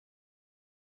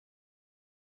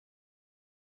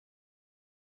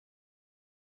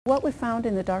What we found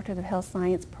in the Doctorate of Health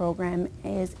Science program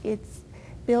is it's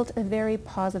built a very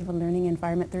positive learning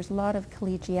environment. There's a lot of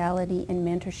collegiality and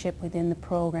mentorship within the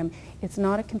program. It's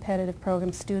not a competitive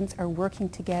program. Students are working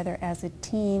together as a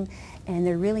team, and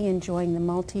they're really enjoying the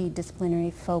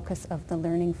multidisciplinary focus of the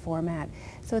learning format.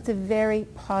 So it's a very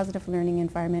positive learning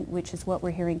environment, which is what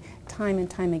we're hearing time and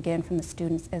time again from the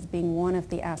students as being one of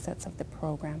the assets of the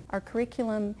program. Our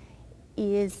curriculum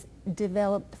is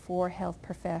developed for health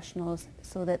professionals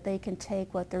so that they can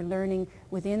take what they're learning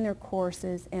within their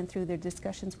courses and through their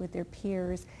discussions with their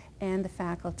peers and the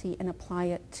faculty and apply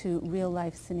it to real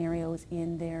life scenarios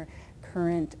in their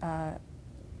current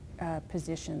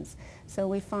positions. So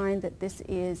we find that this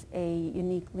is a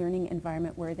unique learning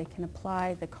environment where they can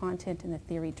apply the content and the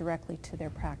theory directly to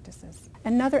their practices.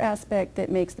 Another aspect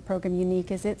that makes the program unique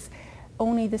is it's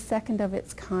only the second of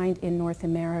its kind in North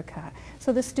America.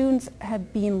 So the students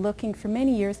have been looking for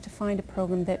many years to find a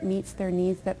program that meets their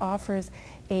needs, that offers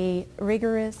a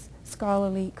rigorous,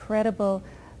 scholarly, credible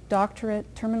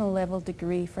doctorate, terminal level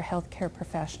degree for healthcare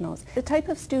professionals. The type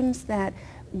of students that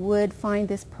would find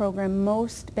this program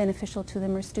most beneficial to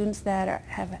them are students that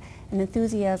have an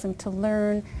enthusiasm to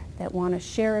learn, that want to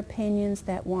share opinions,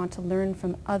 that want to learn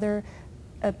from other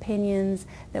opinions,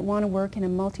 that want to work in a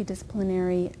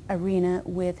multidisciplinary arena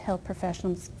with health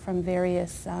professionals from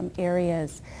various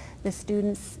areas. The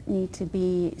students need to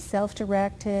be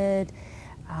self-directed,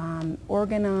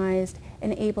 organized,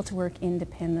 and able to work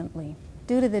independently.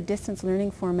 Due to the distance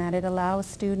learning format, it allows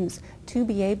students to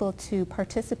be able to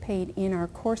participate in our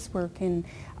coursework in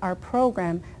our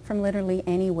program from literally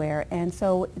anywhere, and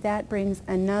so that brings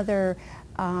another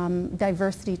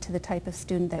diversity to the type of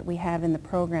student that we have in the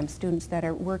program, students that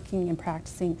are working and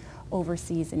practicing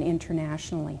overseas and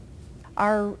internationally.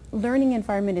 Our learning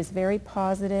environment is very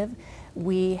positive.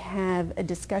 We have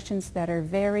discussions that are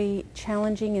very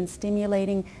challenging and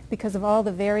stimulating because of all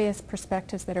the various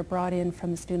perspectives that are brought in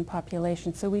from the student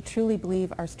population. So we truly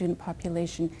believe our student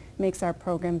population makes our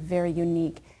program very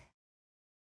unique.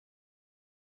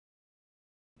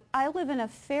 I live in a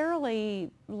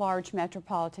fairly large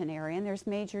metropolitan area, and there's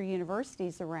major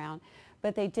universities around,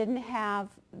 but they didn't have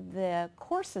the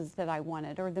courses that I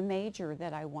wanted or the major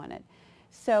that I wanted.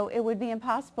 So it would be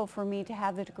impossible for me to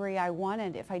have the degree I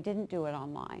wanted if I didn't do it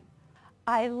online.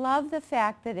 I love the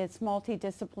fact that it's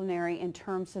multidisciplinary in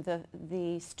terms of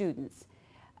the students.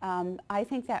 I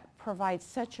think that provides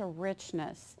such a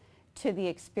richness to the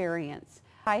experience.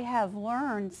 I have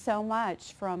learned so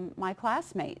much from my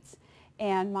classmates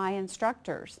and my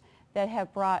instructors that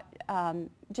have brought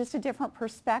just a different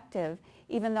perspective,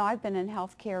 even though I've been in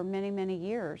healthcare many, many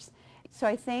years. So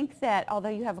I think that although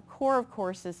you have a core of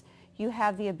courses, you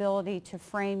have the ability to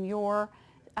frame your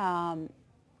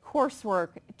coursework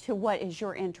to what is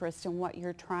your interest and what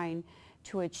you're trying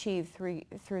to achieve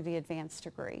through the advanced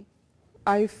degree.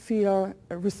 I feel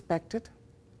respected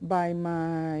by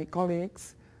my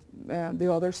colleagues,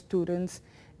 the other students,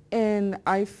 and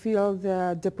I feel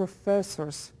that the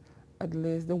professors, at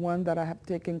least the one that I have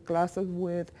taken classes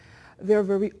with, they're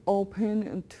very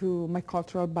open to my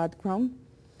cultural background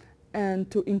and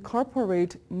to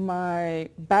incorporate my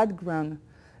background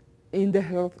in the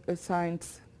health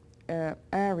science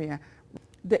area.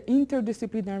 The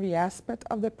interdisciplinary aspect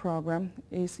of the program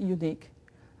is unique,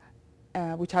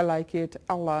 which I like it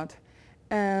a lot.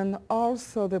 And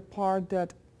also the part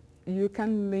that you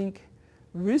can link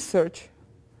research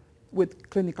with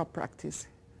clinical practice.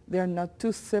 They are not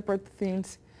two separate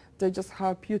things. They just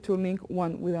help you to link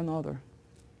one with another.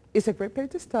 It's a great place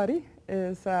to study.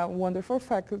 It's a wonderful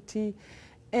faculty,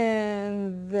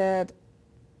 and that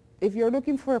if you're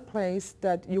looking for a place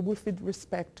that you will feel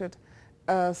respected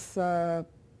as a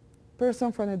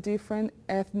person from a different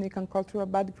ethnic and cultural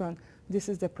background, this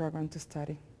is the program to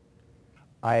study.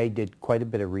 I did quite a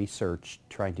bit of research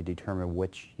trying to determine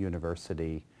which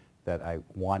university that I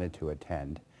wanted to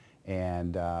attend.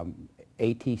 And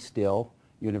A.T. Still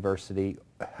University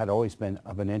had always been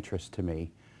of an interest to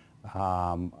me.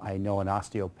 I know an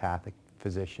osteopathic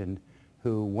physician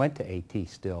who went to A.T.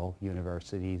 Still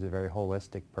University. He's a very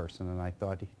holistic person, and I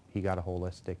thought he got a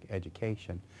holistic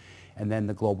education. And then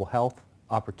the global health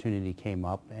opportunity came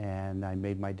up, and I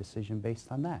made my decision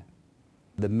based on that.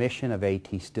 The mission of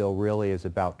A.T. Still really is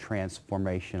about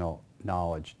transformational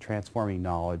knowledge, transforming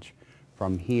knowledge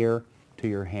from here to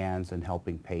your hands and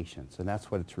helping patients, and that's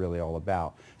what it's really all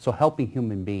about. So helping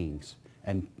human beings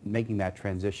and making that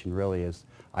transition really is,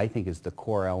 I think, is the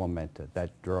core element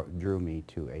that drew me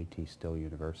to A.T. Still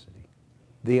University.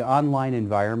 The online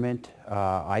environment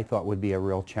I thought would be a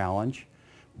real challenge,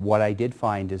 What I did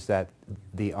find is that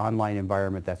the online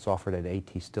environment that's offered at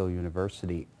A.T. Still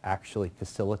University actually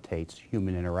facilitates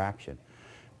human interaction.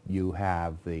 You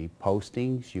have the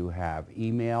postings, you have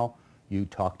email, you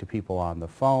talk to people on the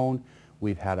phone.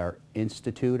 We've had our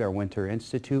institute, our winter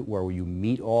institute, where you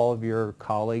meet all of your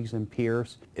colleagues and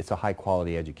peers. It's a high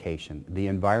quality education. The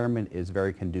environment is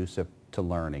very conducive to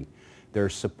learning.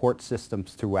 There's support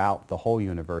systems throughout the whole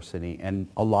university, and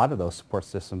a lot of those support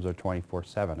systems are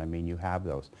 24/7. I mean, you have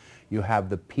those. You have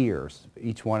the peers,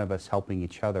 each one of us helping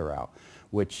each other out,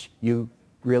 which you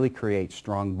really create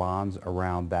strong bonds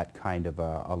around that kind of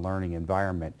a learning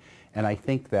environment. And I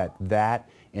think that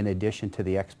in addition to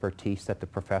the expertise that the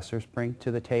professors bring to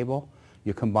the table,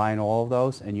 you combine all of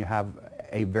those and you have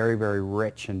a very, very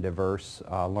rich and diverse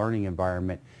learning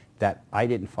environment that I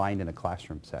didn't find in a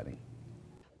classroom setting.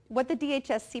 What the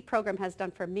D.H.Sc program has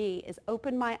done for me is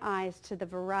open my eyes to the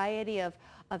variety of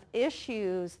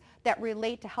issues that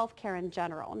relate to healthcare in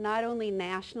general, not only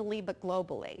nationally but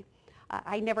globally.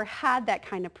 I never had that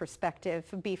kind of perspective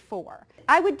before.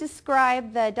 I would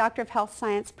describe the Doctor of Health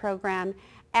Science program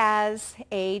as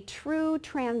a true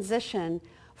transition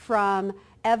from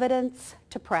evidence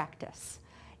to practice.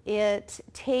 It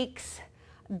takes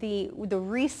the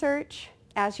research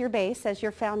as your base, as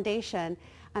your foundation,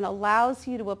 and allows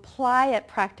you to apply it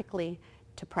practically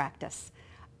to practice.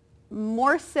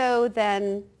 More so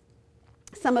than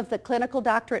some of the clinical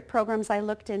doctorate programs I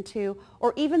looked into,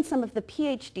 or even some of the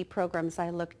PhD programs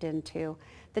I looked into.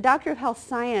 The Doctor of Health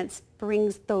Science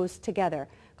brings those together,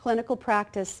 clinical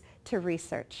practice to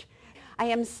research. I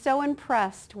am so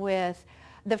impressed with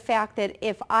the fact that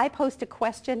if I post a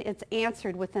question, it's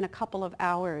answered within a couple of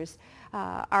hours.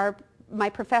 My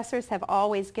professors have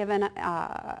always given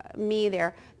me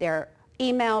their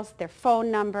emails, their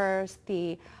phone numbers.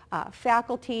 The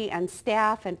faculty and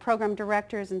staff and program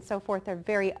directors and so forth are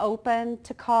very open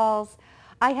to calls.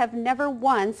 I have never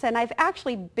once, and I've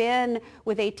actually been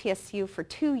with ATSU for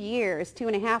 2 years,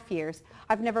 2.5 years,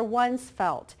 I've never once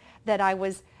felt that I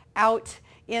was out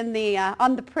in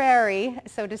on the prairie,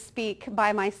 so to speak,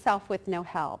 by myself with no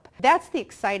help. That's the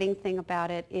exciting thing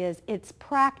about it, is it's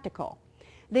practical.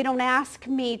 They don't ask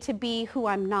me to be who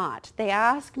I'm not. They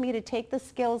ask me to take the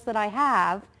skills that I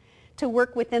have to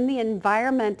work within the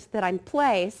environment that I'm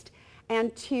placed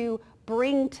and to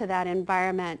bring to that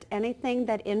environment anything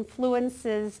that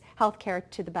influences healthcare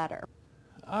to the better.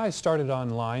 I started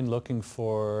online looking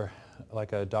for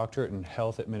like a doctorate in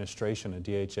health administration, a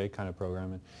DHA kind of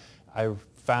program. And I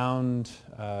found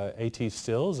AT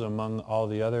Stills among all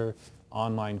the other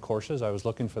online courses. I was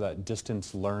looking for that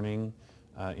distance learning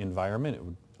environment. It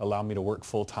would allow me to work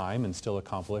full time and still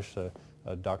accomplish a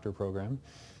doctor program.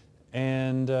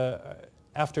 And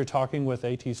after talking with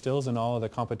AT Stills and all of the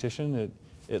competition,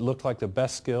 it looked like the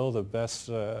best skill, the best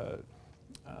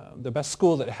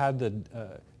school that had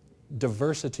the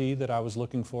diversity that I was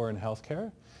looking for in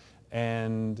healthcare,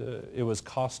 and it was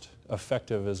cost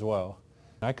effective as well.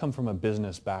 I come from a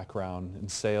business background in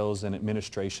sales and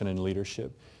administration and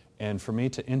leadership, and for me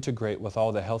to integrate with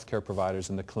all the healthcare providers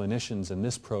and the clinicians in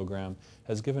this program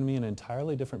has given me an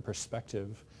entirely different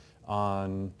perspective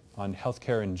on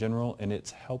healthcare in general, and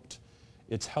it's helped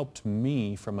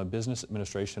me from a business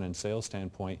administration and sales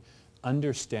standpoint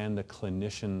understand the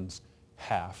clinician's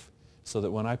half, so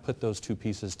that when I put those two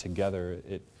pieces together,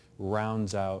 it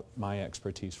rounds out my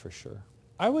expertise for sure.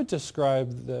 I would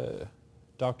describe the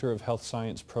Doctor of Health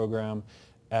Science program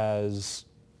as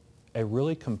a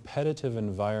really competitive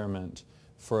environment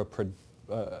for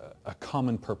a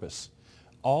common purpose.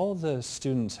 All the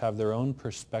students have their own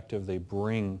perspective they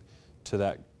bring to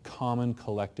that common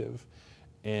collective,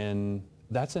 and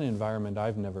that's an environment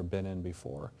I've never been in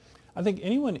before. I think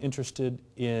anyone interested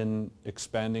in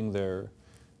expanding their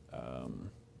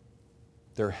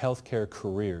healthcare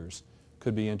careers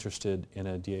could be interested in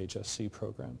a D.H.Sc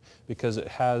program, because it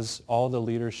has all the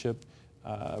leadership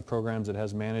programs, it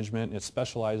has management, it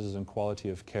specializes in quality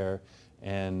of care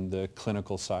and the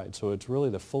clinical side. So it's really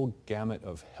the full gamut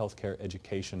of healthcare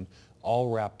education all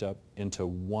wrapped up into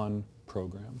one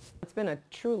program. It's been a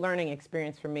true learning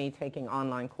experience for me taking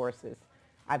online courses.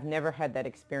 I've never had that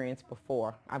experience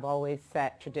before. I've always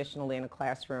sat traditionally in a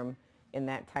classroom in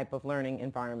that type of learning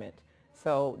environment.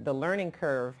 So the learning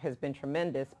curve has been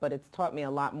tremendous, but it's taught me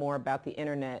a lot more about the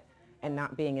internet and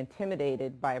not being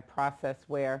intimidated by a process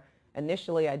where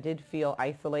initially I did feel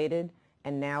isolated,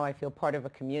 and now I feel part of a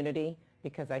community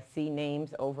because I see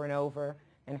names over and over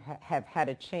and have had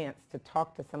a chance to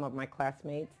talk to some of my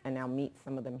classmates and now meet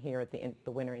some of them here at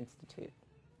the Winter Institute.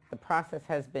 The process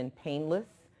has been painless.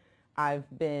 I've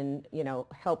been,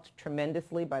 helped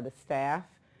tremendously by the staff.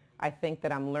 I think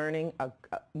that I'm learning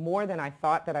more than I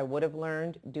thought that I would have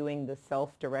learned doing the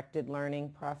self-directed learning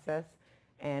process.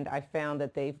 And I found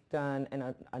that they've done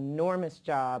an enormous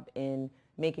job in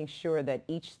making sure that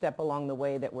each step along the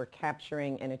way that we're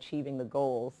capturing and achieving the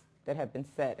goals that have been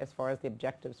set as far as the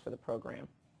objectives for the program.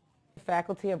 The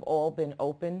faculty have all been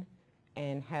open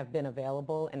and have been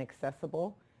available and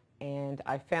accessible, and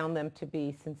I found them to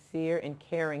be sincere and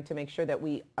caring to make sure that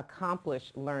we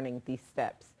accomplish learning these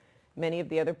steps. Many of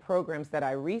the other programs that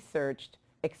I researched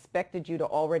expected you to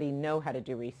already know how to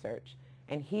do research,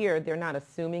 and here they're not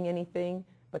assuming anything,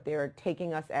 but they're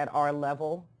taking us at our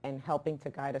level and helping to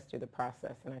guide us through the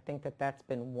process, and I think that that's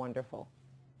been wonderful.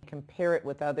 Compare it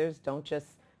with others. Don't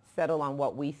just settle on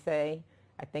what we say.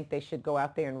 I think they should go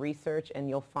out there and research, and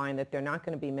you'll find that there are not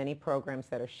going to be many programs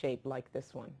that are shaped like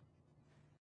this one.